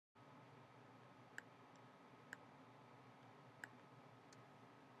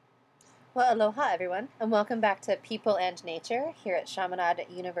Well, aloha everyone, and welcome back to People and Nature here at Chaminade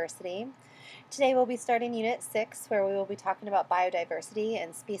University. Today we'll be starting Unit 6, where we will be talking about biodiversity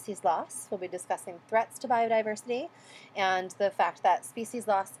and species loss. We'll be discussing threats to biodiversity and the fact that species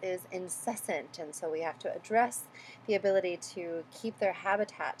loss is incessant, and so we have to address the ability to keep their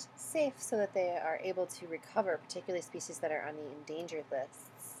habitat safe so that they are able to recover, particularly species that are on the endangered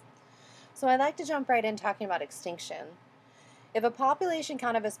lists. So I'd like to jump right in talking about extinction. If a population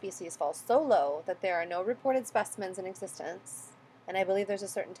count of a species falls so low that there are no reported specimens in existence, and I believe there's a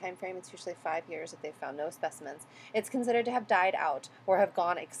certain time frame, it's usually 5 years if they've found no specimens, it's considered to have died out or have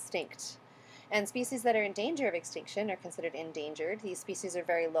gone extinct. And species that are in danger of extinction are considered endangered. These species are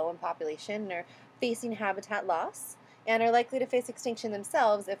very low in population and are facing habitat loss and are likely to face extinction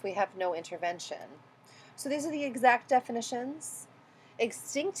themselves if we have no intervention. So these are the exact definitions.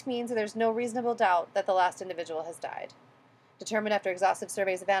 Extinct means that there's no reasonable doubt that the last individual has died. Determined after exhaustive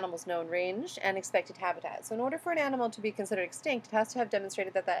surveys of animals' known range and expected habitat. So in order for an animal to be considered extinct, it has to have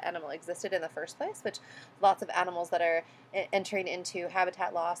demonstrated that that animal existed in the first place, which lots of animals that are entering into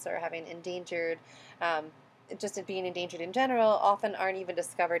habitat loss or having endangered, just being endangered in general, often aren't even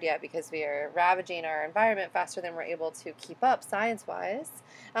discovered yet because we are ravaging our environment faster than we're able to keep up science-wise.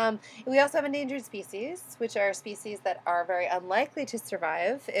 We also have endangered species, which are species that are very unlikely to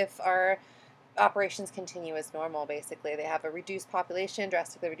survive if our operations continue as normal, basically. They have a reduced population,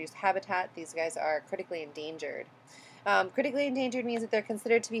 drastically reduced habitat. These guys are critically endangered. Critically endangered means that they're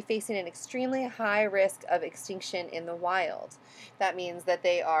considered to be facing an extremely high risk of extinction in the wild. That means that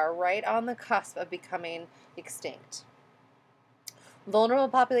they are right on the cusp of becoming extinct. Vulnerable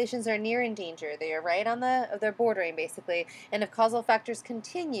populations are near endanger. They are right on they're bordering, basically, and if causal factors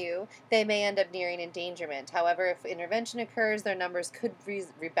continue, they may end up nearing endangerment. However, if intervention occurs, their numbers could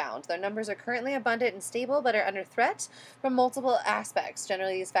rebound. Their numbers are currently abundant and stable, but are under threat from multiple aspects.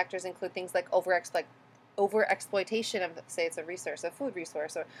 Generally, these factors include things like overexploitation of, say, it's a food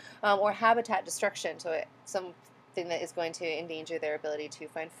resource, or habitat destruction, so something that is going to endanger their ability to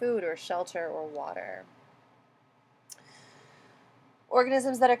find food or shelter or water.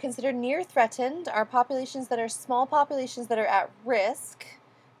 Organisms that are considered near threatened are populations that are small populations that are at risk,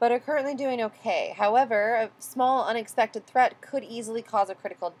 but are currently doing okay. However, a small unexpected threat could easily cause a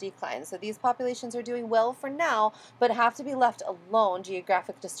critical decline. So these populations are doing well for now, but have to be left alone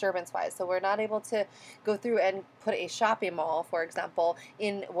geographic disturbance-wise. So we're not able to go through and put a shopping mall, for example,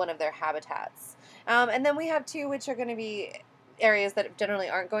 in one of their habitats. And then we have two which are going to be areas that generally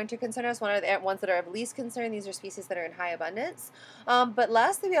aren't going to concern us. One are the ones that are of least concern. These are species that are in high abundance. But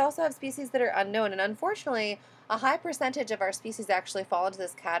lastly, we also have species that are unknown. And unfortunately, a high percentage of our species actually fall into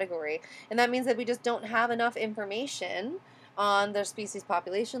this category. And that means that we just don't have enough information on their species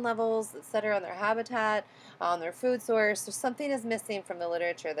population levels, etc., on their habitat, on their food source. So something is missing from the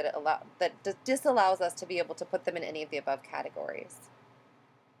literature that disallows us to be able to put them in any of the above categories.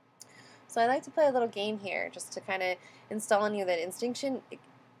 So I like to play a little game here just to kind of install in you that extinction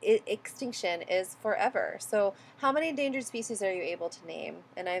is forever. So how many endangered species are you able to name?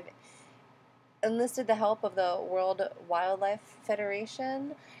 And I've enlisted the help of the World Wildlife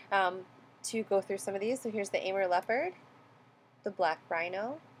Federation to go through some of these. So here's the Amur leopard, the black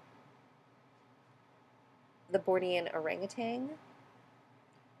rhino, the Bornean orangutan,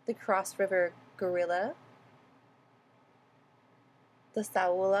 the Cross River gorilla, the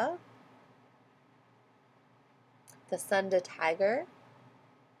saoula, the Sunda tiger,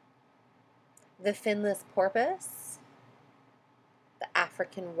 the finless porpoise, the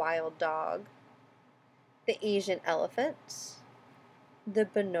African wild dog, the Asian elephant, the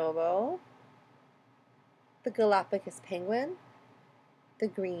bonobo, the Galapagos penguin, the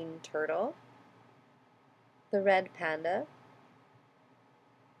green turtle, the red panda,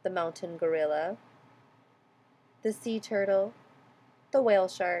 the mountain gorilla, the sea turtle, the whale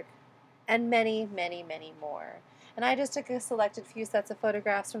shark, and many, many, many more. And I just took a selected few sets of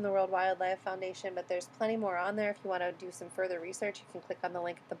photographs from the World Wildlife Foundation, but there's plenty more on there. If you want to do some further research, you can click on the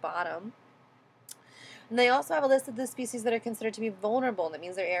link at the bottom. And they also have a list of the species that are considered to be vulnerable. That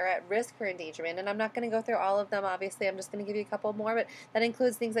means they are at risk for endangerment. And I'm not going to go through all of them, obviously. I'm just going to give you a couple more, but that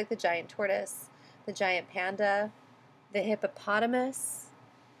includes things like the giant tortoise, the giant panda, the hippopotamus,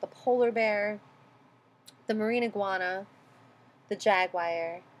 the polar bear, the marine iguana, the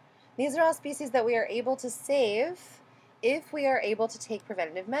jaguar. These are all species that we are able to save if we are able to take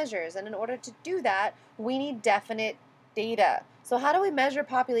preventative measures. And in order to do that, we need definite data. So how do we measure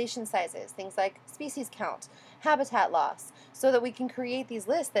population sizes? Things like species count, habitat loss, so that we can create these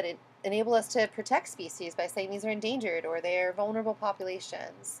lists that enable us to protect species by saying these are endangered or they are vulnerable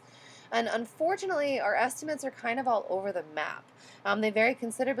populations. And unfortunately, our estimates are kind of all over the map. They vary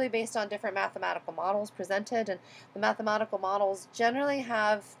considerably based on different mathematical models presented, and the mathematical models generally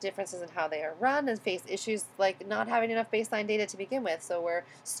have differences in how they are run and face issues like not having enough baseline data to begin with. So we're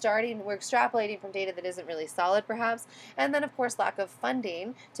extrapolating from data that isn't really solid perhaps, and then of course lack of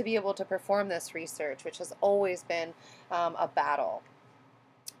funding to be able to perform this research, which has always been a battle.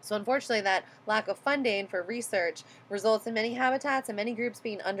 So unfortunately, that lack of funding for research results in many habitats and many groups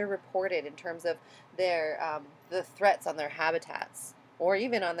being underreported in terms of their the threats on their habitats or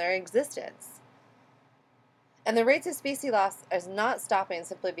even on their existence. And the rates of species loss is not stopping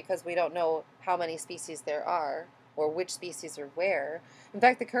simply because we don't know how many species there are or which species are where. In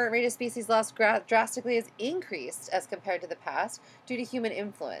fact, the current rate of species loss drastically has increased as compared to the past due to human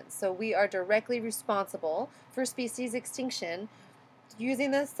influence. So we are directly responsible for species extinction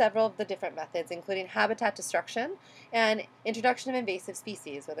using several of the different methods, including habitat destruction and introduction of invasive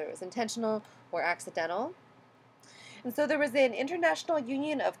species, whether it was intentional or accidental. And so there was an International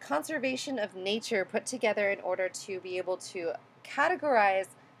Union of Conservation of Nature put together in order to be able to categorize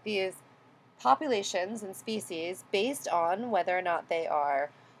these populations and species based on whether or not they are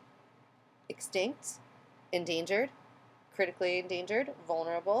extinct, endangered, critically endangered,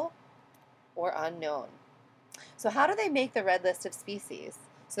 vulnerable, or unknown. So how do they make the red list of species?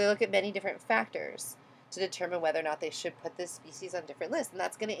 So they look at many different factors to determine whether or not they should put this species on different lists. And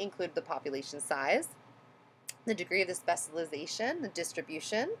that's going to include the population size, the degree of the specialization, the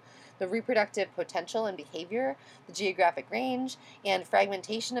distribution, the reproductive potential and behavior, the geographic range, and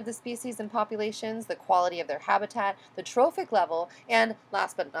fragmentation of the species and populations, the quality of their habitat, the trophic level, and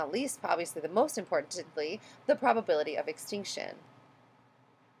last but not least, obviously the most importantly, the probability of extinction.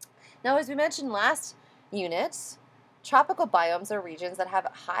 Now, as we mentioned last unit, tropical biomes are regions that have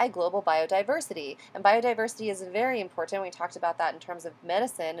high global biodiversity, and biodiversity is very important. We talked about that in terms of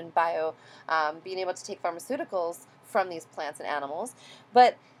medicine and being able to take pharmaceuticals from these plants and animals,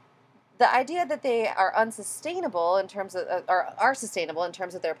 but the idea that they are unsustainable in terms of, or are sustainable in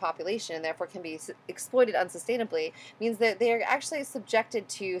terms of their population and therefore can be exploited unsustainably means that they are actually subjected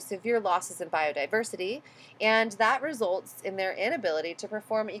to severe losses in biodiversity, and that results in their inability to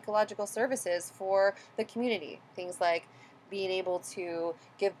perform ecological services for the community. Things like being able to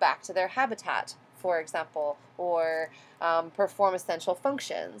give back to their habitat, for example, or perform essential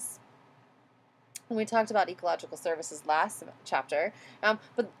functions. And we talked about ecological services last chapter,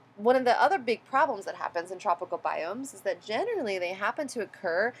 but one of the other big problems that happens in tropical biomes is that generally they happen to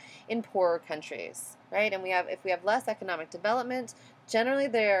occur in poorer countries, right? And if we have less economic development, generally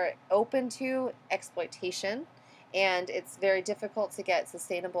they're open to exploitation, and it's very difficult to get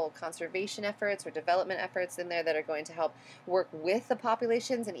sustainable conservation efforts or development efforts in there that are going to help work with the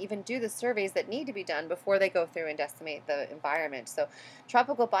populations and even do the surveys that need to be done before they go through and decimate the environment. So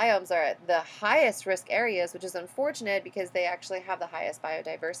tropical biomes are at the highest risk areas, which is unfortunate because they actually have the highest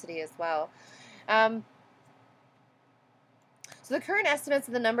biodiversity as well. So the current estimates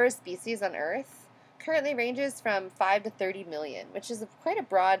of the number of species on Earth currently ranges from 5 to 30 million, which is quite a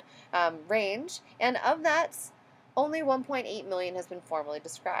broad range, and of that, only 1.8 million has been formally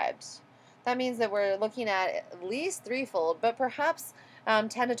described. That means that we're looking at least threefold, but perhaps 10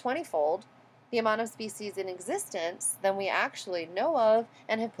 to 20-fold the amount of species in existence than we actually know of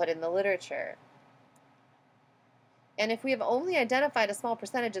and have put in the literature. And if we have only identified a small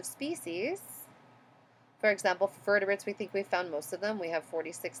percentage of species, for example, for vertebrates, we think we've found most of them. We have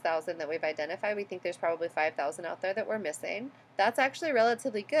 46,000 that we've identified. We think there's probably 5,000 out there that we're missing. That's actually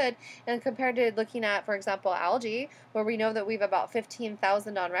relatively good. And compared to looking at, for example, algae, where we know that we've about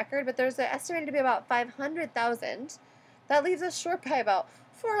 15,000 on record, but there's estimated to be about 500,000, that leaves us short by about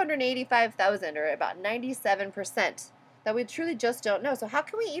 485,000, or about 97%, that we truly just don't know. So how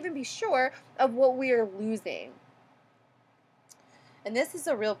can we even be sure of what we are losing? And this is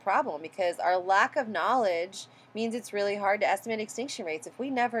a real problem because our lack of knowledge means it's really hard to estimate extinction rates. If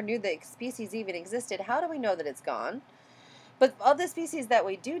we never knew that species even existed, how do we know that it's gone? But of the species that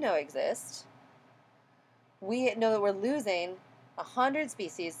we do know exist, we know that we're losing 100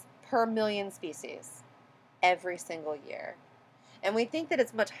 species per million species every single year. And we think that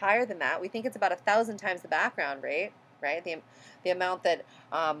it's much higher than that. We think it's about 1,000 times the background rate, right? The amount that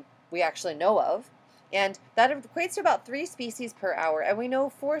we actually know of. And that equates to about 3 species per hour. And we know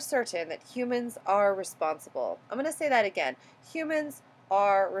for certain that humans are responsible. I'm going to say that again. Humans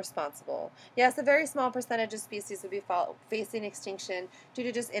are responsible. Yes, a very small percentage of species would be facing extinction due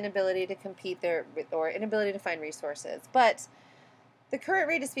to just inability to compete there or inability to find resources. But the current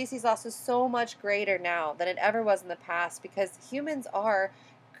rate of species loss is so much greater now than it ever was in the past because humans are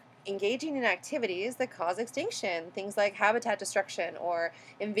engaging in activities that cause extinction, things like habitat destruction or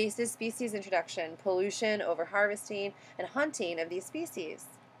invasive species introduction, pollution, overharvesting, and hunting of these species.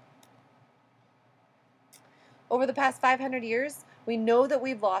 Over the past 500 years, we know that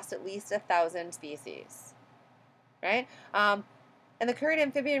we've lost at least 1,000 species, right? And the current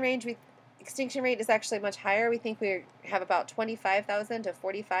amphibian range extinction rate is actually much higher. We think we have about 25,000 to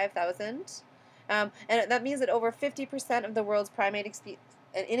 45,000. And that means that over 50% of the world's primate species,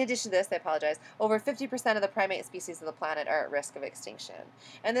 in addition to this, I apologize, over 50% of the primate species of the planet are at risk of extinction.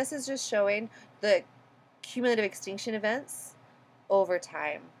 And this is just showing the cumulative extinction events over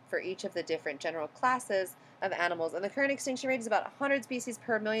time for each of the different general classes of animals. And the current extinction rate is about 100 species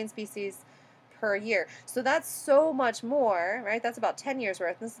per million species per year. So that's so much more, right? That's about 10 years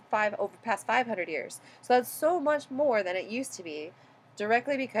worth. This is over past 500 years. So that's so much more than it used to be,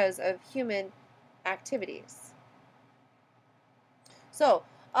 directly because of human activities. So,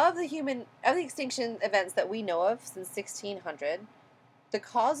 of the extinction events that we know of since 1600, the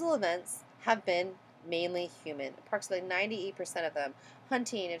causal events have been mainly human. Approximately 98% of them: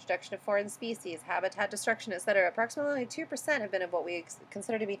 hunting, introduction of foreign species, habitat destruction, etc. Approximately only 2% have been of what we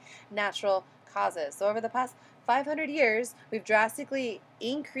consider to be natural causes. So over the past 500 years, we've drastically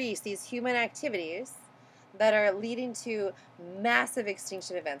increased these human activities that are leading to massive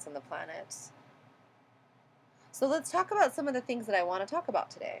extinction events on the planet. So let's talk about some of the things that I want to talk about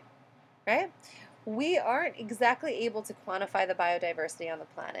today, right? We aren't exactly able to quantify the biodiversity on the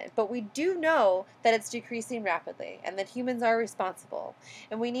planet, but we do know that it's decreasing rapidly and that humans are responsible.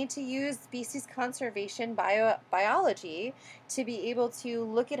 And we need to use species conservation biology to be able to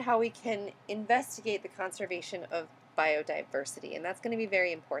look at how we can investigate the conservation of biodiversity, and that's going to be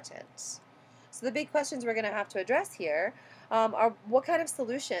very important. So the big questions we're going to have to address here are what kind of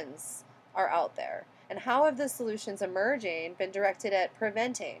solutions are out there, and how have the solutions emerging been directed at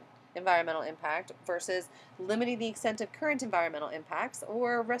preventing environmental impact versus limiting the extent of current environmental impacts,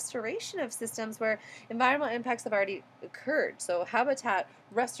 or restoration of systems where environmental impacts have already occurred. So habitat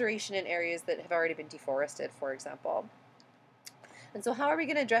restoration in areas that have already been deforested, for example. And so how are we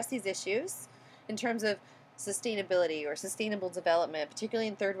going to address these issues in terms of sustainability or sustainable development, particularly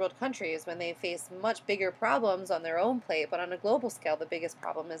in third world countries when they face much bigger problems on their own plate, but on a global scale the biggest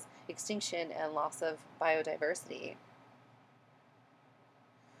problem is extinction and loss of biodiversity.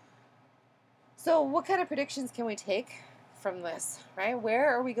 So what kind of predictions can we take from this, right?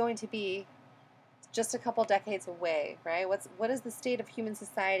 Where are we going to be just a couple decades away, right? What is the state of human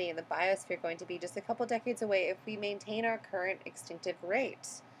society and the biosphere going to be just a couple decades away if we maintain our current extinctive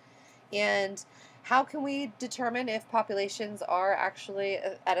rate? And how can we determine if populations are actually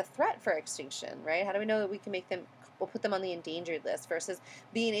at a threat for extinction, right? How do we know that we'll put them on the endangered list versus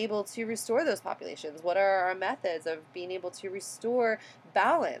being able to restore those populations? What are our methods of being able to restore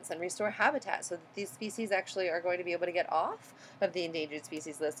balance and restore habitat so that these species actually are going to be able to get off of the endangered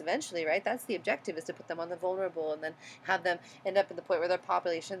species list eventually, right? That's the objective, is to put them on the vulnerable and then have them end up at the point where their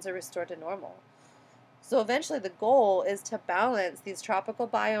populations are restored to normal. So eventually the goal is to balance these tropical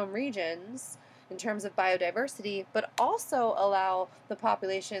biome regions in terms of biodiversity, but also allow the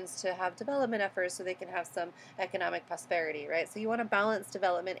populations to have development efforts so they can have some economic prosperity, right? So you want to balance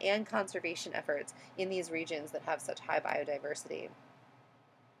development and conservation efforts in these regions that have such high biodiversity.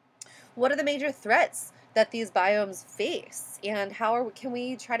 What are the major threats that these biomes face, and how can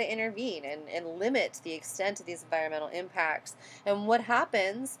we try to intervene and limit the extent of these environmental impacts? And what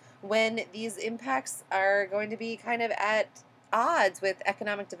happens when these impacts are going to be kind of at odds with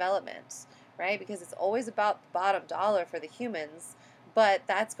economic development, right? Because it's always about the bottom dollar for the humans, but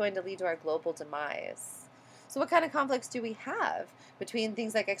that's going to lead to our global demise. So what kind of conflicts do we have between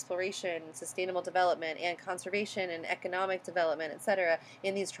things like exploration, sustainable development, and conservation and economic development, etc.,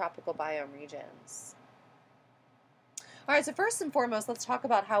 in these tropical biome regions? All right, so first and foremost, let's talk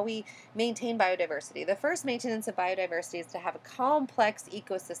about how we maintain biodiversity. The first maintenance of biodiversity is to have a complex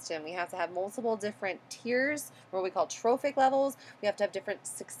ecosystem. We have to have multiple different tiers, what we call trophic levels. We have to have different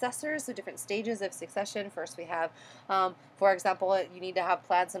successors, so different stages of succession. First we have, for example, you need to have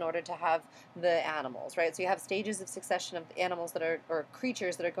plants in order to have the animals, right? So you have stages of succession of animals that are, or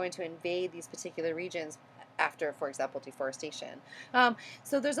creatures that are going to invade these particular regions after, for example, deforestation.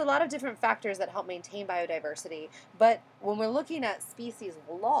 So there's a lot of different factors that help maintain biodiversity, but when we're looking at species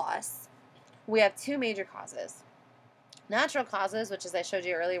loss, we have two major causes. Natural causes, which as I showed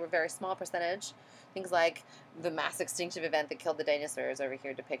you earlier were a very small percentage, Things like the mass extinction event that killed the dinosaurs over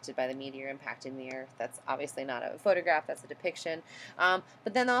here depicted by the meteor impacting the Earth. That's obviously not a photograph, that's a depiction.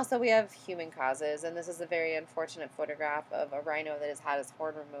 But then also we have human causes, and this is a very unfortunate photograph of a rhino that has had its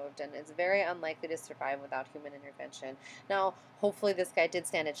horn removed, and it's very unlikely to survive without human intervention. Now, hopefully this guy did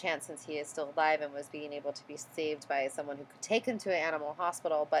stand a chance since he is still alive and was being able to be saved by someone who could take him to an animal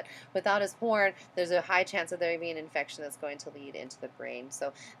hospital, but without his horn, there's a high chance of there being an infection that's going to lead into the brain.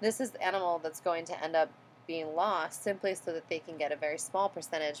 So this is the animal that's going to end up being lost simply so that they can get a very small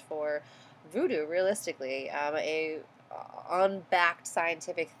percentage for voodoo, realistically, a unbacked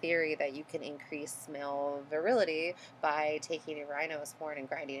scientific theory that you can increase male virility by taking a rhino's horn and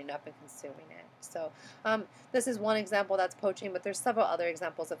grinding it up and consuming it. So this is one example that's poaching, but there's several other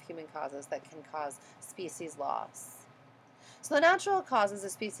examples of human causes that can cause species loss. So the natural causes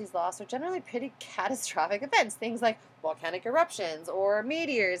of species loss are generally pretty catastrophic events, things like volcanic eruptions or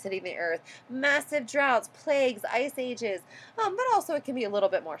meteors hitting the Earth, massive droughts, plagues, ice ages, but also it can be a little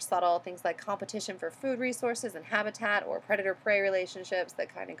bit more subtle, things like competition for food resources and habitat, or predator-prey relationships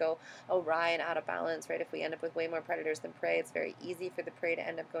that kind of go awry and out of balance, right? If we end up with way more predators than prey, it's very easy for the prey to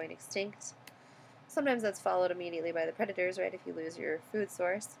end up going extinct. Sometimes that's followed immediately by the predators, right, if you lose your food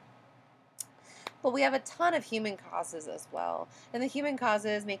source. But we have a ton of human causes as well. And the human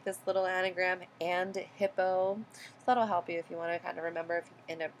causes make this little anagram, and hippo. So that'll help you if you want to kind of remember if you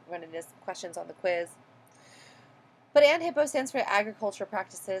end up running into questions on the quiz. But and hippo stands for agricultural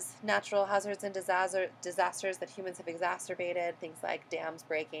practices, natural hazards and disasters that humans have exacerbated, things like dams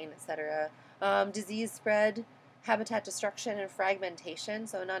breaking, etc. Disease spread, habitat destruction and fragmentation,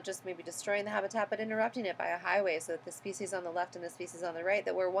 so not just maybe destroying the habitat, but interrupting it by a highway so that the species on the left and the species on the right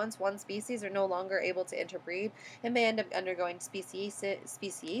that were once one species are no longer able to interbreed and may end up undergoing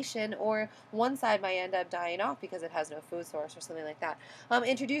speciation, or one side might end up dying off because it has no food source or something like that.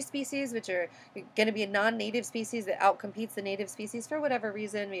 Introduced species, which are going to be a non-native species that outcompetes the native species for whatever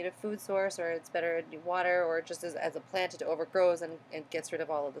reason, maybe a food source, or it's better in water, or just as a plant it overgrows and gets rid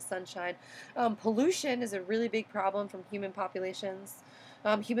of all of the sunshine. Pollution is a really big problem from human populations.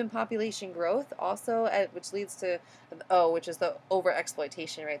 Human population growth also, which leads to, which is the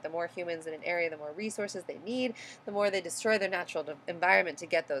overexploitation, right? The more humans in an area, the more resources they need, the more they destroy their natural environment to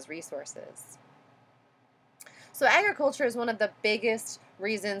get those resources. So agriculture is one of the biggest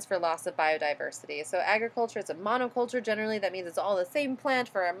reasons for loss of biodiversity. So agriculture is a monoculture generally. That means it's all the same plant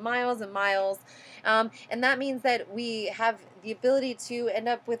for miles and miles. And that means that we have the ability to end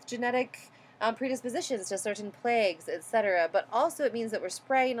up with genetic predispositions to certain plagues, etc. But also it means that we're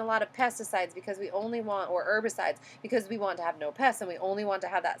spraying a lot of pesticides because we only want, or herbicides, because we want to have no pests and we only want to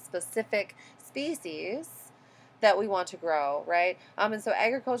have that specific species that we want to grow, right? And so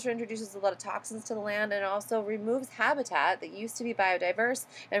agriculture introduces a lot of toxins to the land and also removes habitat that used to be biodiverse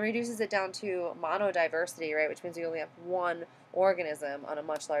and reduces it down to monodiversity, right? Which means we only have one organism on a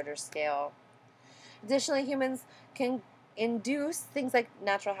much larger scale. Additionally, humans can induce things like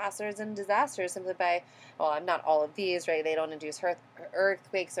natural hazards and disasters simply by, well, not all of these, right? They don't induce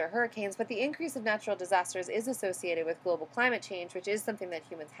earthquakes or hurricanes, but the increase of natural disasters is associated with global climate change, which is something that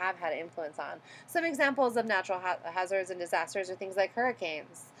humans have had influence on. Some examples of natural hazards and disasters are things like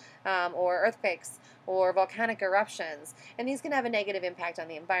hurricanes, or earthquakes, or volcanic eruptions, and these can have a negative impact on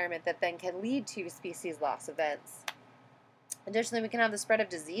the environment that then can lead to species loss events. Additionally, we can have the spread of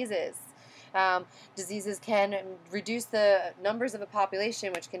diseases. Diseases can reduce the numbers of a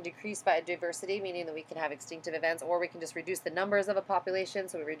population, which can decrease biodiversity, meaning that we can have extinctive events, or we can just reduce the numbers of a population,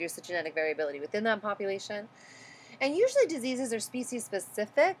 so we reduce the genetic variability within that population. And usually diseases are species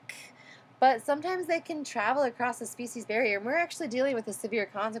specific, but sometimes they can travel across the species barrier. And we're actually dealing with the severe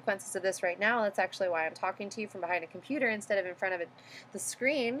consequences of this right now. That's actually why I'm talking to you from behind a computer instead of in front of the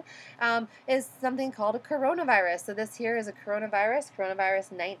screen, is something called a coronavirus. So this here is a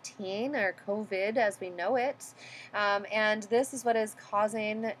coronavirus 19, or COVID as we know it. And this is what is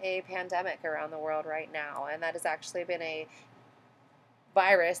causing a pandemic around the world right now. And that has actually been a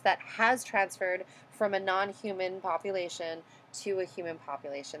virus that has transferred from a non-human population to a human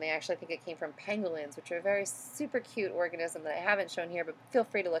population. They actually think it came from pangolins, which are a very super cute organism that I haven't shown here, but feel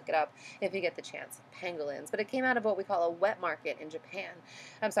free to look it up if you get the chance. Pangolins. But it came out of what we call a wet market in Japan.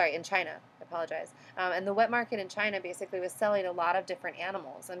 I'm sorry, in China. I apologize. And the wet market in China basically was selling a lot of different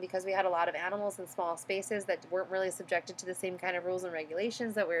animals. And because we had a lot of animals in small spaces that weren't really subjected to the same kind of rules and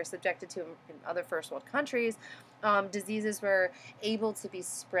regulations that we were subjected to in other first world countries, diseases were able to be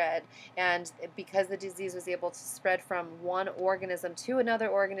spread. And because the disease was able to spread from one organism to another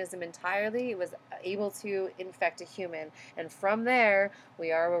organism entirely, it was able to infect a human. And from there,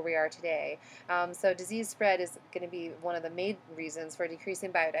 we are where we are today. So disease spread is going to be one of the main reasons for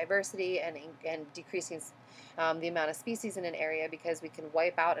decreasing biodiversity and and decreasing the amount of species in an area, because we can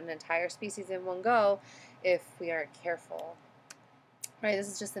wipe out an entire species in one go if we aren't careful. Right, this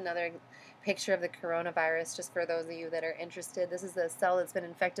is just another picture of the coronavirus, just for those of you that are interested. This is the cell that's been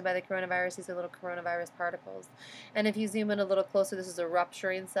infected by the coronavirus. These are little coronavirus particles. And if you zoom in a little closer, this is a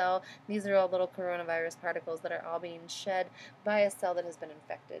rupturing cell. These are all little coronavirus particles that are all being shed by a cell that has been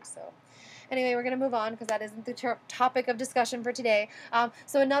infected. So anyway, we're going to move on because that isn't the topic of discussion for today.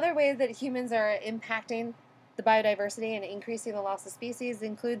 So another way that humans are impacting the biodiversity and increasing the loss of species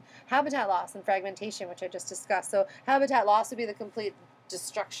include habitat loss and fragmentation, which I just discussed. So habitat loss would be the complete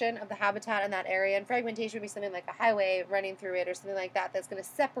destruction of the habitat in that area, and fragmentation would be something like a highway running through it or something like that that's going to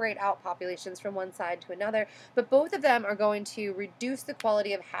separate out populations from one side to another. But both of them are going to reduce the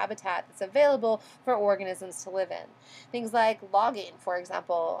quality of habitat that's available for organisms to live in. Things like logging, for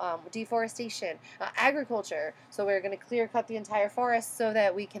example, deforestation, agriculture. So we're going to clear cut the entire forest so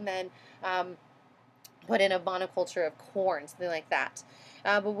that we can then put in a monoculture of corn, something like that.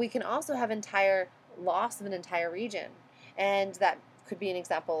 But we can also have entire loss of an entire region, and that could be an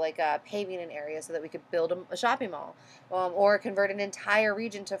example like paving an area so that we could build a shopping mall, or convert an entire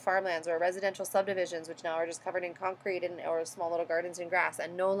region to farmlands or residential subdivisions, which now are just covered in concrete or small little gardens and grass,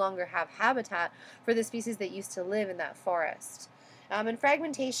 and no longer have habitat for the species that used to live in that forest. And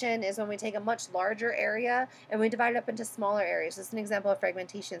fragmentation is when we take a much larger area and we divide it up into smaller areas. This is an example of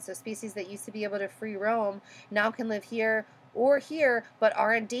fragmentation. So species that used to be able to free roam now can live here or here, but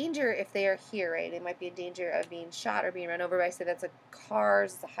are in danger if they are here, right? They might be in danger of being shot or being run over by, say, that's a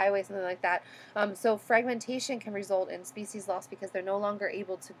cars, it's a highway, something like that. So fragmentation can result in species loss because they're no longer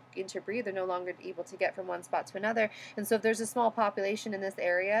able to interbreed, they're no longer able to get from one spot to another. And so if there's a small population in this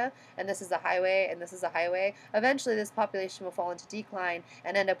area, and this is a highway, and this is a highway, eventually this population will fall into decline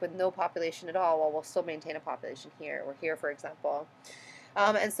and end up with no population at all, while we'll still maintain a population here or here, for example.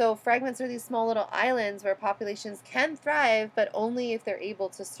 And so fragments are these small little islands where populations can thrive, but only if they're able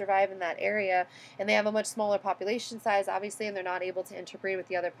to survive in that area, and they have a much smaller population size, obviously, and they're not able to interbreed with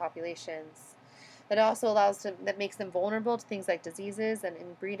the other populations. That also that makes them vulnerable to things like diseases and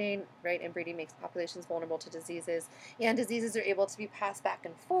inbreeding, right? Inbreeding makes populations vulnerable to diseases, and diseases are able to be passed back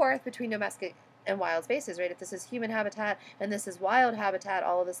and forth between domestic and wild spaces, right? If this is human habitat and this is wild habitat,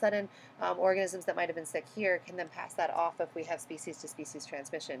 all of a sudden organisms that might have been sick here can then pass that off if we have species-to-species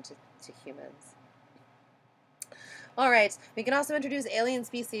transmission to humans. All right, we can also introduce alien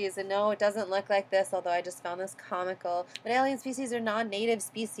species, and no, it doesn't look like this, although I just found this comical. But alien species are non-native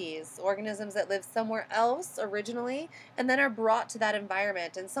species, organisms that live somewhere else originally and then are brought to that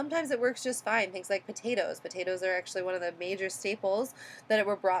environment. And sometimes it works just fine. Things like potatoes. Potatoes are actually one of the major staples that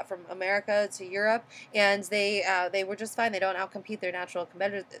were brought from America to Europe, and they were just fine. They don't outcompete their natural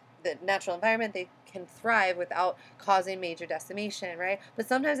competitors, the natural environment. They can thrive without causing major decimation, right? But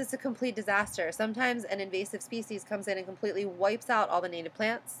sometimes it's a complete disaster. Sometimes an invasive species comes in and completely wipes out all the native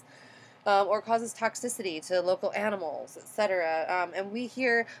plants, or causes toxicity to local animals, etc. And we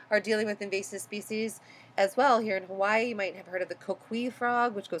here are dealing with invasive species as well. Here in Hawaii, you might have heard of the kokui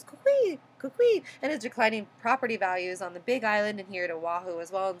frog, which goes kokui, kokui, and is declining property values on the Big Island and here at Oahu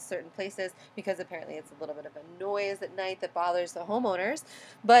as well in certain places, because apparently it's a little bit of a noise at night that bothers the homeowners.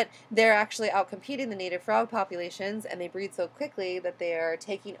 But they're actually outcompeting the native frog populations, and they breed so quickly that they are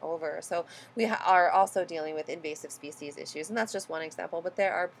taking over. So we are also dealing with invasive species issues, and that's just one example, but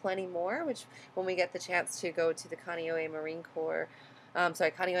there are plenty more, which when we get the chance to go to the Kaneohe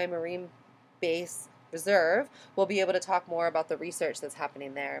Marine Base Reserve, we'll be able to talk more about the research that's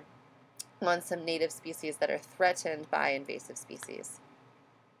happening there on some native species that are threatened by invasive species.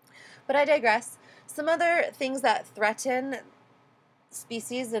 But I digress. Some other things that threaten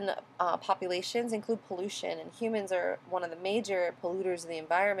species and populations include pollution, and humans are one of the major polluters of the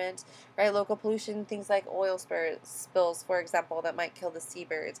environment, right? Local pollution, things like oil spills, for example, that might kill the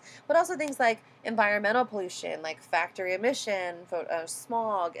seabirds, but also things like environmental pollution, like factory emission,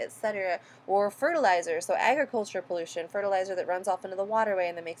 smog, etc., or fertilizer, so agriculture pollution, fertilizer that runs off into the waterway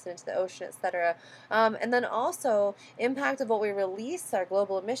and then makes it into the ocean, etc. And then also impact of what we release, our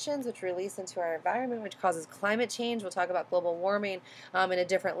global emissions, which release into our environment, which causes climate change. We'll talk about global warming in a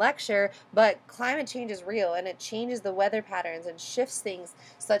different lecture, but climate change is real, and it changes the weather patterns and shifts things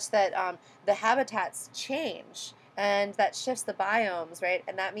such that the habitats change, and that shifts the biomes, right?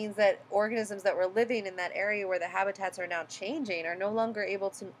 And that means that organisms that were living in that area where the habitats are now changing are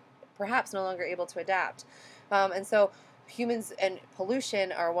perhaps no longer able to adapt. And so humans and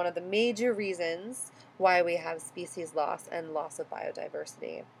pollution are one of the major reasons why we have species loss and loss of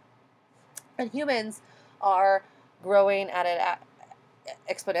biodiversity. And humans are growing at an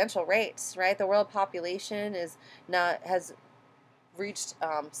exponential rates, right? The world population has reached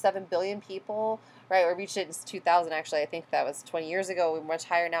 7 billion people, right? We reached it in 2000, actually. I think that was 20 years ago. We're much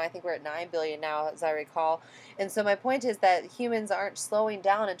higher now. I think we're at 9 billion now, as I recall. And so my point is that humans aren't slowing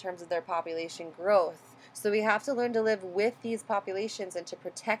down in terms of their population growth. So we have to learn to live with these populations and to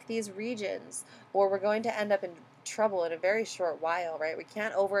protect these regions, or we're going to end up in trouble in a very short while, right? We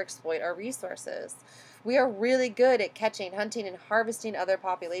can't overexploit our resources. We are really good at catching, hunting, and harvesting other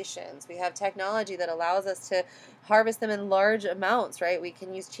populations. We have technology that allows us to harvest them in large amounts, right? We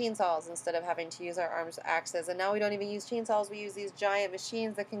can use chainsaws instead of having to use our arms axes. And now we don't even use chainsaws. We use these giant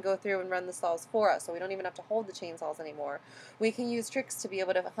machines that can go through and run the saws for us. So we don't even have to hold the chainsaws anymore. We can use tricks to be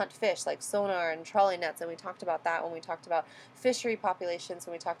able to hunt fish like sonar and trolley nets. And we talked about that when we talked about fishery populations,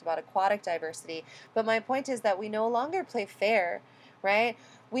 when we talked about aquatic diversity. But my point is that we no longer play fair, right?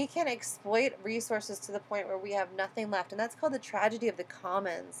 We can exploit resources to the point where we have nothing left, and that's called the tragedy of the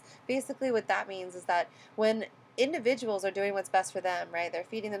commons. Basically what that means is that when individuals are doing what's best for them, right? They're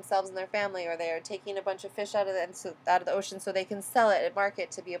feeding themselves and their family, or they're taking a bunch of fish out of the ocean so they can sell it at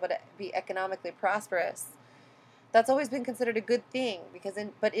market to be able to be economically prosperous. That's always been considered a good thing,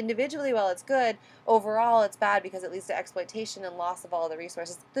 but individually, while it's good, overall it's bad because it leads to exploitation and loss of all the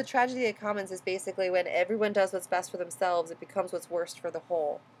resources. The tragedy of the commons is basically when everyone does what's best for themselves, it becomes what's worst for the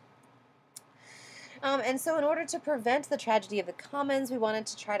whole. And so in order to prevent the tragedy of the commons, we wanted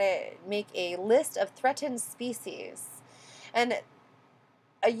to try to make a list of threatened species. And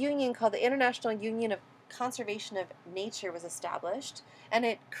a union called the International Union of Conservation of Nature was established, and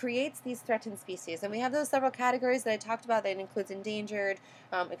it creates these threatened species. And we have those several categories that I talked about. That includes endangered,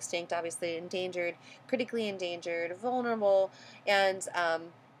 extinct, obviously, endangered, critically endangered, vulnerable, and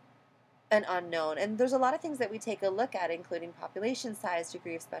unknown. And there's a lot of things that we take a look at, including population size,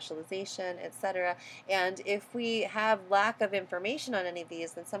 degree of specialization, etc. And if we have lack of information on any of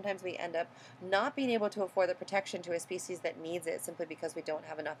these, then sometimes we end up not being able to afford the protection to a species that needs it simply because we don't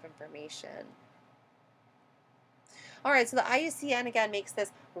have enough information. All right, so the IUCN again makes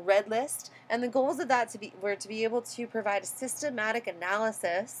this red list, and the goals of that were to be able to provide a systematic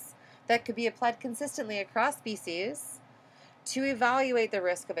analysis that could be applied consistently across species to evaluate the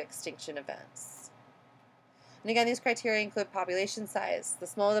risk of extinction events. And again, these criteria include population size. The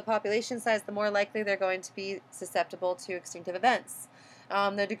smaller the population size, the more likely they're going to be susceptible to extinctive events.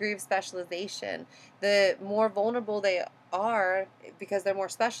 Their degree of specialization. The more vulnerable they are, because they're more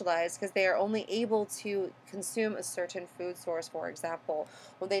specialized, because they are only able to consume a certain food source, for example,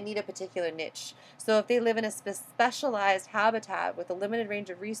 or they need a particular niche. So if they live in a specialized habitat with a limited range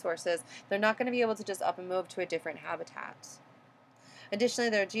of resources, they're not going to be able to just up and move to a different habitat. Additionally,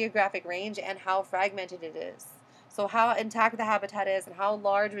 their geographic range and how fragmented it is. So how intact the habitat is and how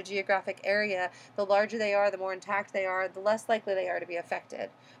large a geographic area, the larger they are, the more intact they are, the less likely they are to be affected.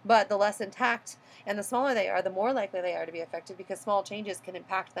 But the less intact and the smaller they are, the more likely they are to be affected, because small changes can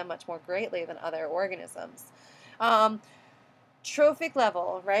impact them much more greatly than other organisms. Trophic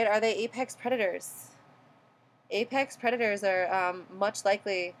level, right? Are they apex predators? Apex predators are much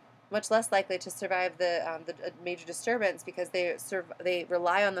less likely to survive the major disturbance, because they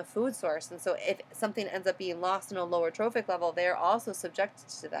rely on the food source. And so if something ends up being lost in a lower trophic level, they are also subjected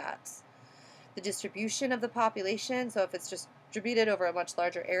to that. The distribution of the population, so if it's just distributed over a much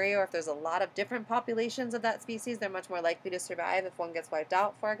larger area, or if there's a lot of different populations of that species, they're much more likely to survive if one gets wiped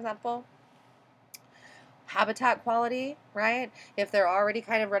out, for example. Habitat quality, right? If they're already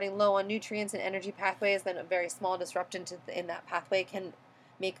kind of running low on nutrients and energy pathways, then a very small disruption in that pathway can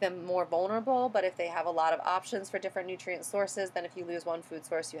make them more vulnerable. But if they have a lot of options for different nutrient sources, then if you lose one food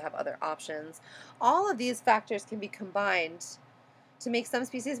source, you have other options. All of these factors can be combined to make some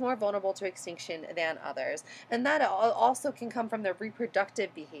species more vulnerable to extinction than others. And that also can come from their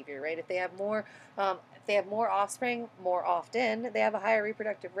reproductive behavior, right? If they have more offspring more often, they have a higher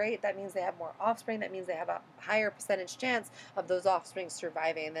reproductive rate. That means they have more offspring. That means they have a higher percentage chance of those offspring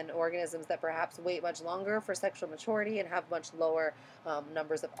surviving than organisms that perhaps wait much longer for sexual maturity and have much lower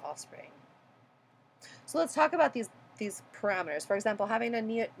numbers of offspring. So let's talk about these parameters. For example, having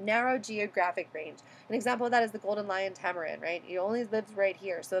a narrow geographic range. An example of that is the golden lion tamarin, right? He only lives right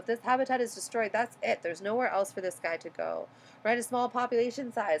here. So if this habitat is destroyed, that's it. There's nowhere else for this guy to go, right? A small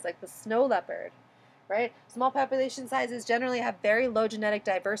population size, like the snow leopard, right? Small population sizes generally have very low genetic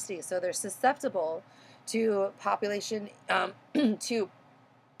diversity, so they're susceptible to population, to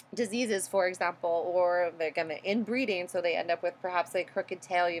diseases, for example, or they're inbreeding, so they end up with perhaps a crooked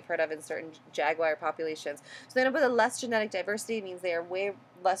tail you've heard of in certain jaguar populations. So they end up with a less genetic diversity, means they are way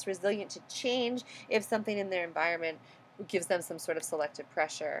less resilient to change if something in their environment gives them some sort of selective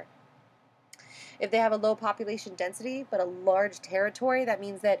pressure. If they have a low population density but a large territory, that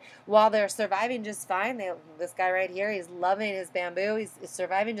means that while they're surviving just fine, this guy right here, he's loving his bamboo, he's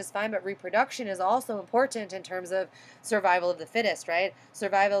surviving just fine, but reproduction is also important in terms of survival of the fittest, right?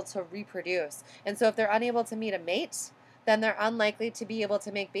 Survival to reproduce. And so if they're unable to meet a mate, then they're unlikely to be able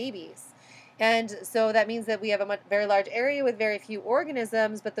to make babies. And so that means that we have a very large area with very few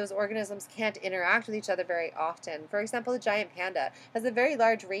organisms, but those organisms can't interact with each other very often. For example, the giant panda has a very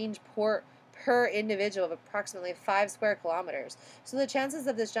large range per individual of approximately 5 square kilometers. So the chances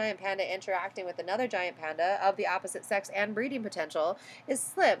of this giant panda interacting with another giant panda of the opposite sex and breeding potential is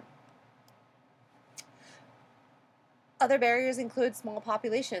slim. Other barriers include small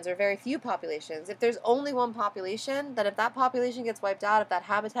populations or very few populations. If there's only one population, then if that population gets wiped out, if that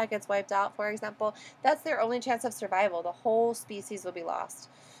habitat gets wiped out, for example, that's their only chance of survival. The whole species will be lost.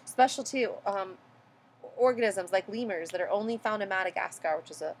 Specialty organisms like lemurs that are only found in Madagascar, which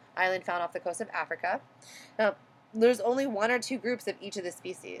is an island found off the coast of Africa. There's only 1 or 2 groups of each of the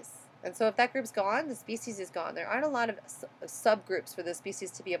species. And so if that group's gone, the species is gone. There aren't a lot of subgroups for the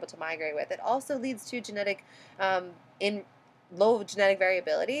species to be able to migrate with. It also leads to in low genetic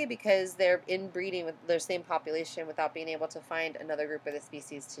variability because they're inbreeding with their same population without being able to find another group of the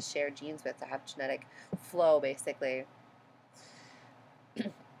species to share genes with, to have genetic flow, basically.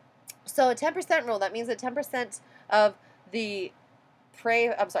 So a 10% rule, that means that 10% of the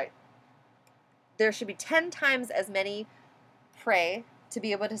prey, there should be 10 times as many prey to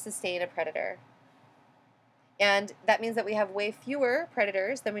be able to sustain a predator. And that means that we have way fewer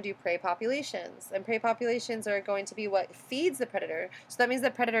predators than we do prey populations. And prey populations are going to be what feeds the predator. So that means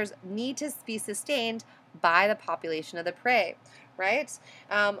that predators need to be sustained by the population of the prey, right?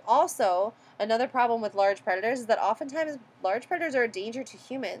 Also, another problem with large predators is that oftentimes large predators are a danger to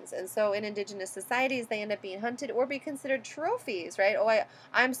humans. And so in indigenous societies, they end up being hunted or be considered trophies, right? Oh,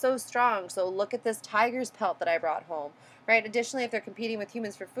 I'm so strong, so look at this tiger's pelt that I brought home. Right? Additionally, if they're competing with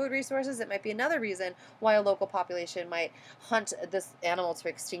humans for food resources, it might be another reason why a local population might hunt this animal to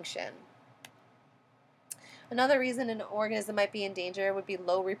extinction. Another reason an organism might be in danger would be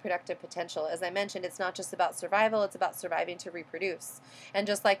low reproductive potential. As I mentioned, it's not just about survival, it's about surviving to reproduce. And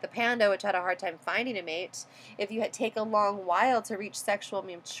just like the panda, which had a hard time finding a mate, if you take a long while to reach sexual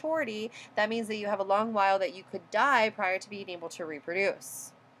maturity, that means that you have a long while that you could die prior to being able to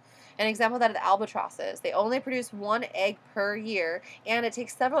reproduce. An example of that are the albatrosses. They only produce 1 egg per year, and it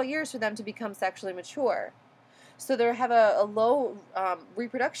takes several years for them to become sexually mature. So they have a low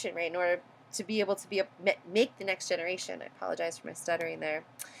reproduction rate in order to be able to make the next generation. I apologize for my stuttering there.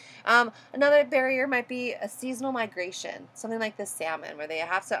 Another barrier might be a seasonal migration, something like the salmon, where they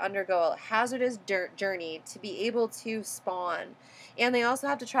have to undergo a hazardous journey to be able to spawn. And they also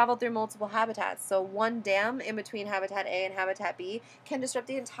have to travel through multiple habitats. So one dam in between habitat A and habitat B can disrupt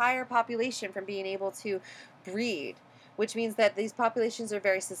the entire population from being able to breed, which means that these populations are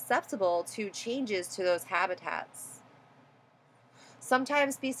very susceptible to changes to those habitats.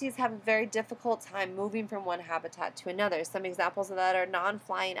 Sometimes species have a very difficult time moving from one habitat to another. Some examples of that are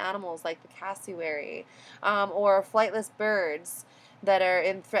non-flying animals like the cassowary, or flightless birds that are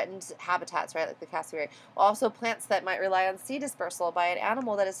in threatened habitats, right, like the cassowary. Also plants that might rely on seed dispersal by an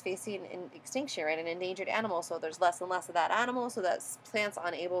animal that is facing extinction, right, an endangered animal. So there's less and less of that animal, so that plant's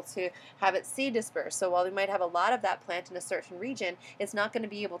unable to have its seed dispersed. So while we might have a lot of that plant in a certain region, it's not going to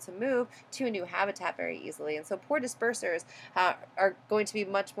be able to move to a new habitat very easily. And so poor dispersers are going to be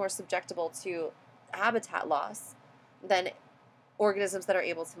much more susceptible to habitat loss than organisms that are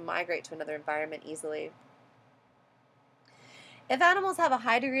able to migrate to another environment easily. If animals have a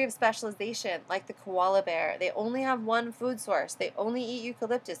high degree of specialization, like the koala bear, they only have one food source. They only eat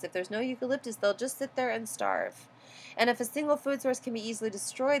eucalyptus. If there's no eucalyptus, they'll just sit there and starve. And if a single food source can be easily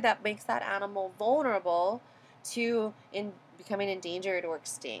destroyed, that makes that animal vulnerable to becoming endangered or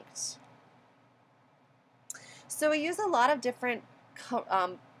extinct. So we use a lot of different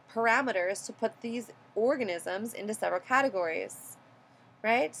parameters to put these organisms into several categories,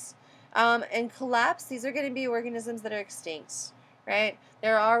 right? And collapse, these are going to be organisms that are extinct, right?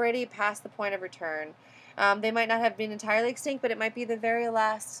 They're already past the point of return. They might not have been entirely extinct, but it might be the very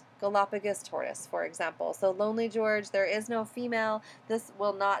last Galapagos tortoise, for example. So Lonely George, there is no female. This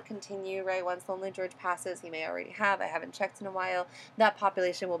will not continue, right? Once Lonely George passes, he may already have. I haven't checked in a while. That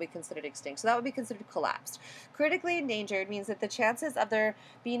population will be considered extinct. So that would be considered collapsed. Critically endangered means that the chances of their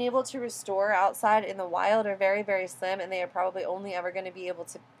being able to restore outside in the wild are very, very slim, and they are probably only ever going to be able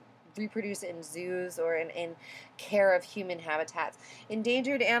to reproduce in zoos or in care of human habitats.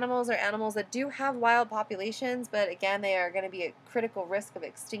 Endangered animals are animals that do have wild populations, but again, they are going to be at critical risk of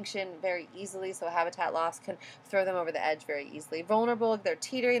extinction very easily, so habitat loss can throw them over the edge very easily. Vulnerable, they're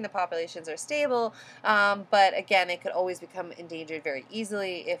teetering, the populations are stable, but again, they could always become endangered very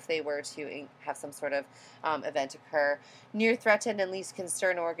easily if they were to have some sort of event occur. Near threatened and least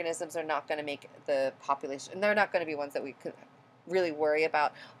concerned organisms are not going to make the population, and they're not going to be ones that we could really worry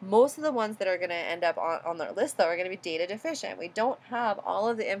about. Most of the ones that are going to end up on the list, though, are going to be data deficient. We don't have all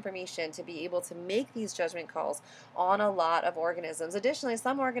of the information to be able to make these judgment calls on a lot of organisms. Additionally,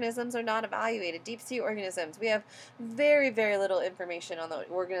 some organisms are not evaluated. Deep sea organisms, we have very, very little information on the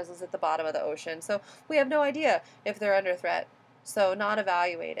organisms at the bottom of the ocean. So we have no idea if they're under threat. So not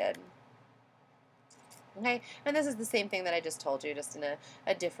evaluated. Okay, and this is the same thing that I just told you, just in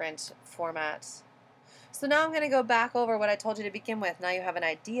a different format. So now I'm going to go back over what I told you to begin with. Now you have an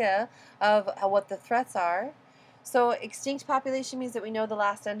idea of what the threats are. So extinct population means that we know the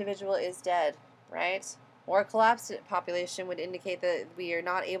last individual is dead, right? Or a collapsed population would indicate that we are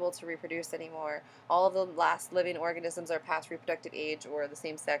not able to reproduce anymore. All of the last living organisms are past reproductive age or the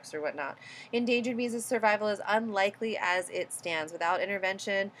same sex or whatnot. Endangered means that survival is unlikely as it stands. Without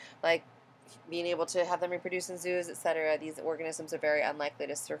intervention, like being able to have them reproduce in zoos, etc., these organisms are very unlikely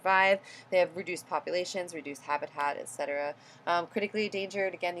to survive. They have reduced populations, reduced habitat, etc. Critically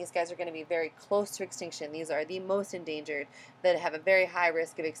endangered, again, these guys are going to be very close to extinction. These are the most endangered that have a very high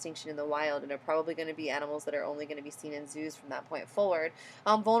risk of extinction in the wild and are probably going to be animals that are only going to be seen in zoos from that point forward.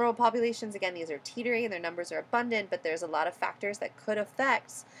 Vulnerable populations, again, these are teetering, their numbers are abundant, but there's a lot of factors that could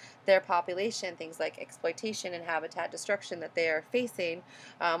affect their population, things like exploitation and habitat destruction that they are facing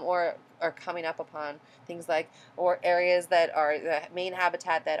or are coming up upon, things like, or areas that are the main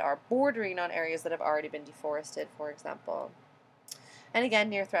habitat that are bordering on areas that have already been deforested, for example. And again,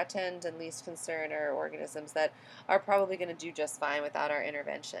 near threatened and least concerned are organisms that are probably going to do just fine without our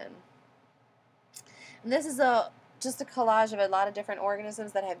intervention. And this is just a collage of a lot of different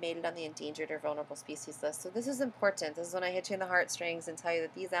organisms that have made it on the endangered or vulnerable species list. So this is important. This is when I hit you in the heartstrings and tell you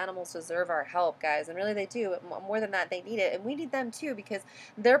that these animals deserve our help, guys. And really they do. More than that, they need it. And we need them too because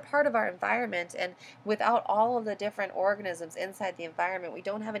they're part of our environment. And without all of the different organisms inside the environment, we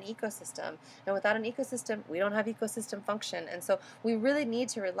don't have an ecosystem. And without an ecosystem, we don't have ecosystem function. And so we really need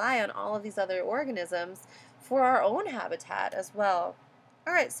to rely on all of these other organisms for our own habitat as well.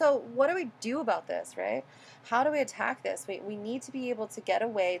 All right, so what do we do about this, right? How do we attack this? We need to be able to get a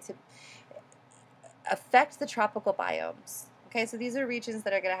way to affect the tropical biomes. Okay, so these are regions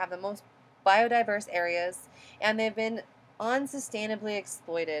that are going to have the most biodiverse areas, and they've been unsustainably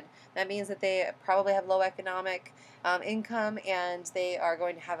exploited. That means that they probably have low economic income, and they are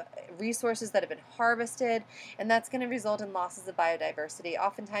going to have resources that have been harvested, and that's going to result in losses of biodiversity.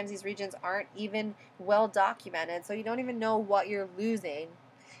 Oftentimes these regions aren't even well documented, so you don't even know what you're losing.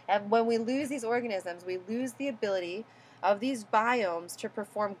 And when we lose these organisms, we lose the ability of these biomes to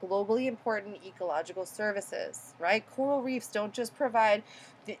perform globally important ecological services, right? Coral reefs don't just provide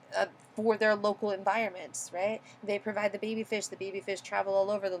for their local environments, right? They provide the baby fish. The baby fish travel all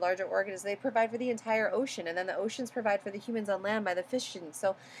over the larger organisms. They provide for the entire ocean, and then the oceans provide for the humans on land by the fishing.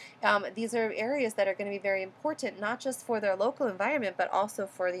 So these are areas that are going to be very important, not just for their local environment, but also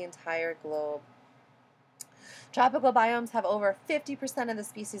for the entire globe. Tropical biomes have over 50% of the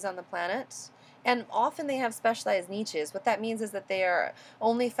species on the planet, and often they have specialized niches. What that means is that they are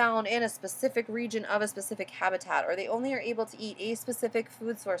only found in a specific region of a specific habitat, or they only are able to eat a specific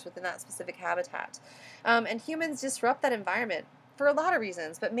food source within that specific habitat. And humans disrupt that environment for a lot of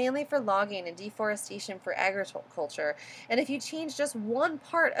reasons, but mainly for logging and deforestation for agriculture. And if you change just one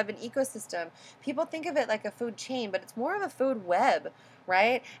part of an ecosystem, people think of it like a food chain, but it's more of a food web,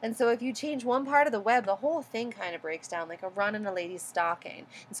 right? And so if you change one part of the web, the whole thing kind of breaks down like a run in a lady's stocking.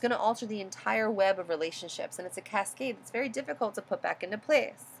 It's going to alter the entire web of relationships, and it's a cascade that's very difficult to put back into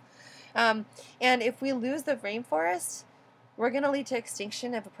place. And if we lose the rainforest, we're going to lead to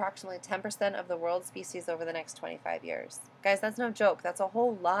extinction of approximately 10% of the world's species over the next 25 years. Guys, that's no joke. That's a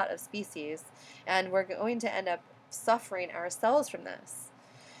whole lot of species, and we're going to end up suffering ourselves from this.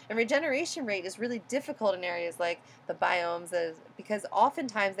 And regeneration rate is really difficult in areas like the biomes because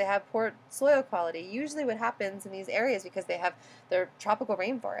oftentimes they have poor soil quality. Usually what happens in these areas, because they have their tropical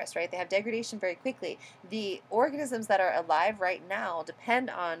rainforest, right? They have degradation very quickly. The organisms that are alive right now depend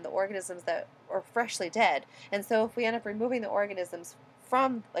on the organisms that are freshly dead. And so if we end up removing the organisms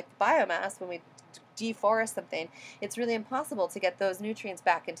from like biomass when we deforest something, it's really impossible to get those nutrients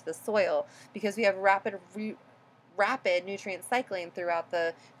back into the soil because we have rapid rapid nutrient cycling throughout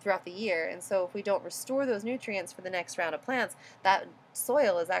the year. And so if we don't restore those nutrients for the next round of plants, that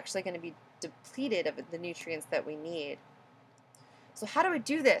soil is actually going to be depleted of the nutrients that we need. So how do we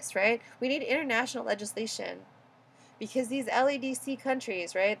do this, right? We need international legislation. Because these LEDC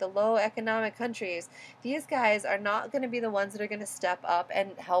countries, right, the low economic countries, these guys are not going to be the ones that are going to step up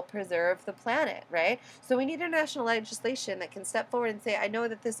and help preserve the planet, right? So we need international legislation that can step forward and say, I know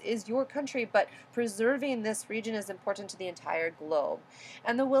that this is your country, but preserving this region is important to the entire globe.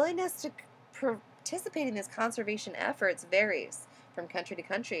 And the willingness to participate in these conservation efforts varies from country to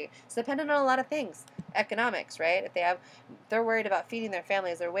country. It's dependent on a lot of things. Economics, right? If they're worried about feeding their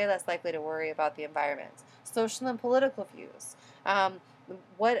families, they're way less likely to worry about the environment. Social and political views.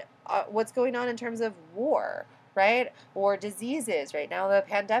 What's going on in terms of war, right? Or diseases. Right now, the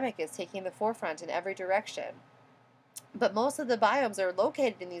pandemic is taking the forefront in every direction. But most of the biomes are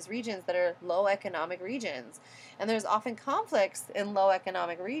located in these regions that are low economic regions. And there's often conflicts in low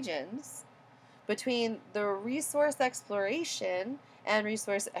economic regions between the resource exploration and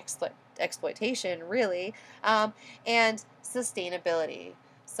resource exploitation, really, and sustainability.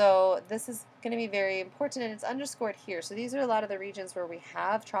 So this is going to be very important, and it's underscored here. So these are a lot of the regions where we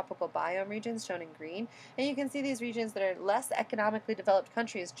have tropical biome regions shown in green, and you can see these regions that are less economically developed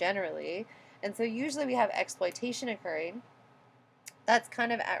countries generally, and so usually we have exploitation occurring. That's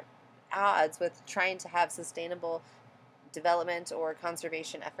kind of at odds with trying to have sustainable development or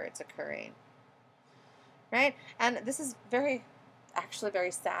conservation efforts occurring. Right? And this is actually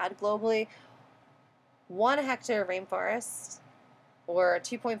very sad globally. 1 hectare of rainforest or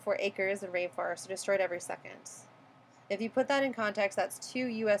 2.4 acres of rainforest are destroyed every second. If you put that in context, that's 2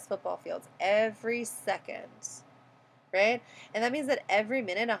 U.S. football fields every second, right? And that means that every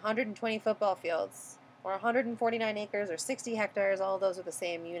minute, 120 football fields or 149 acres or 60 hectares, all of those are the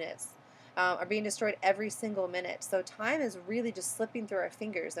same units, are being destroyed every single minute. So time is really just slipping through our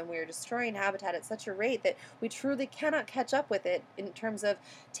fingers, and we're destroying habitat at such a rate that we truly cannot catch up with it in terms of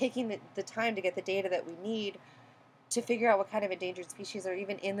taking the time to get the data that we need to figure out what kind of endangered species are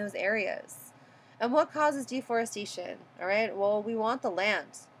even in those areas. And what causes deforestation? All right, well, we want the land.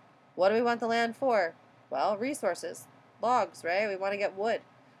 What do we want the land for? Well, resources, logs, right? We want to get wood,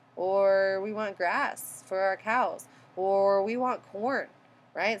 or we want grass for our cows, or we want corn,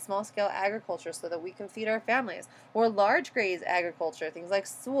 right? Small-scale agriculture so that we can feed our families, or large graze agriculture, things like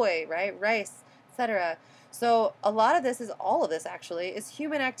soy, right? Rice, etc. So a lot of this all of this actually, is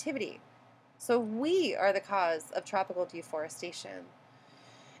human activity. So we are the cause of tropical deforestation.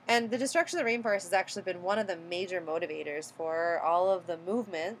 And the destruction of the rainforest has actually been one of the major motivators for all of the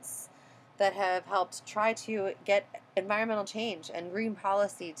movements that have helped try to get environmental change and green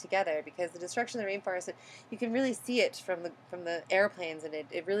policy together, because the destruction of the rainforest, you can really see it from the airplanes, and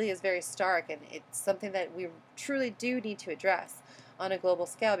it really is very stark, and it's something that we truly do need to address on a global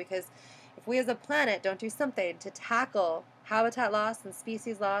scale, because if we as a planet don't do something to tackle habitat loss and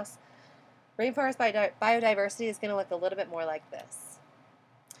species loss, rainforest biodiversity is going to look a little bit more like this.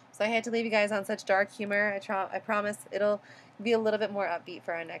 So I had to leave you guys on such dark humor. I promise it'll be a little bit more upbeat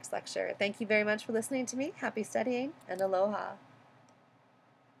for our next lecture. Thank you very much for listening to me. Happy studying, and aloha.